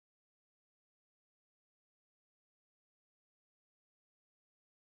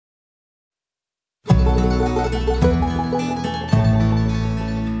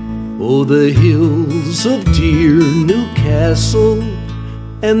Oh, the hills of dear Newcastle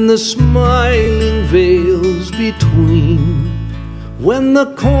and the smiling vales between, when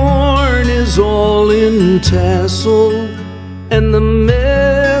the corn is all in tassel and the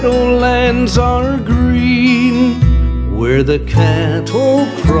meadowlands are green, where the cattle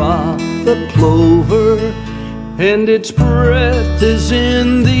crop the clover and its breath is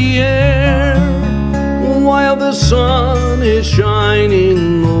in the air, while the sun is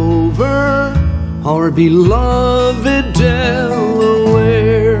shining over our beloved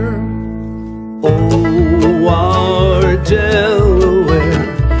Delaware. Oh, our Delaware,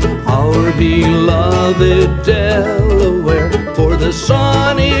 our beloved Delaware, for the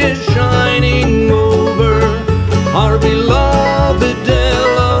sun is shining over our beloved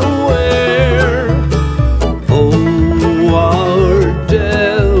Delaware. Oh, our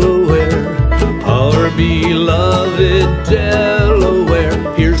Delaware, our beloved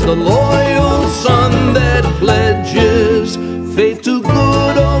Delaware, here's the loyal sun that pledges faith to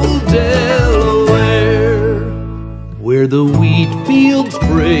good old Delaware, where the wheat fields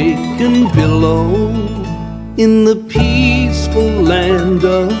break and billow in the peaceful land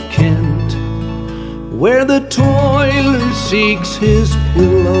of Kent, where the toiler seeks his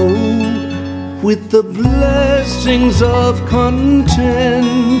pillow with the blessings of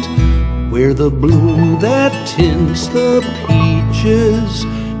content, where the bloom that tints the peaches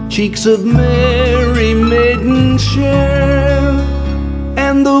cheeks of merry maidens share,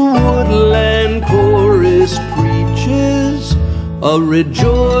 and the woodland chorus preaches a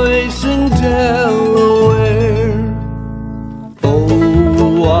rejoicing Delaware.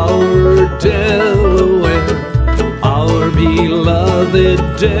 Oh, our Delaware, our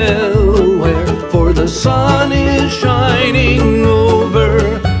beloved Delaware, for the sun is shining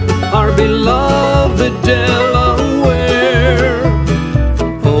over our beloved Delaware.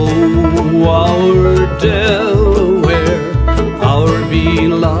 Oh, our Delaware, our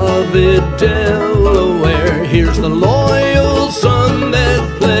beloved Delaware, here's the loyal sun that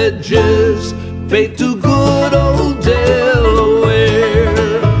pledges faith to good old Delaware.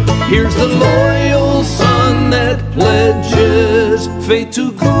 Here's the loyal sun that pledges faith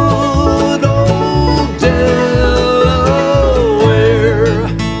to good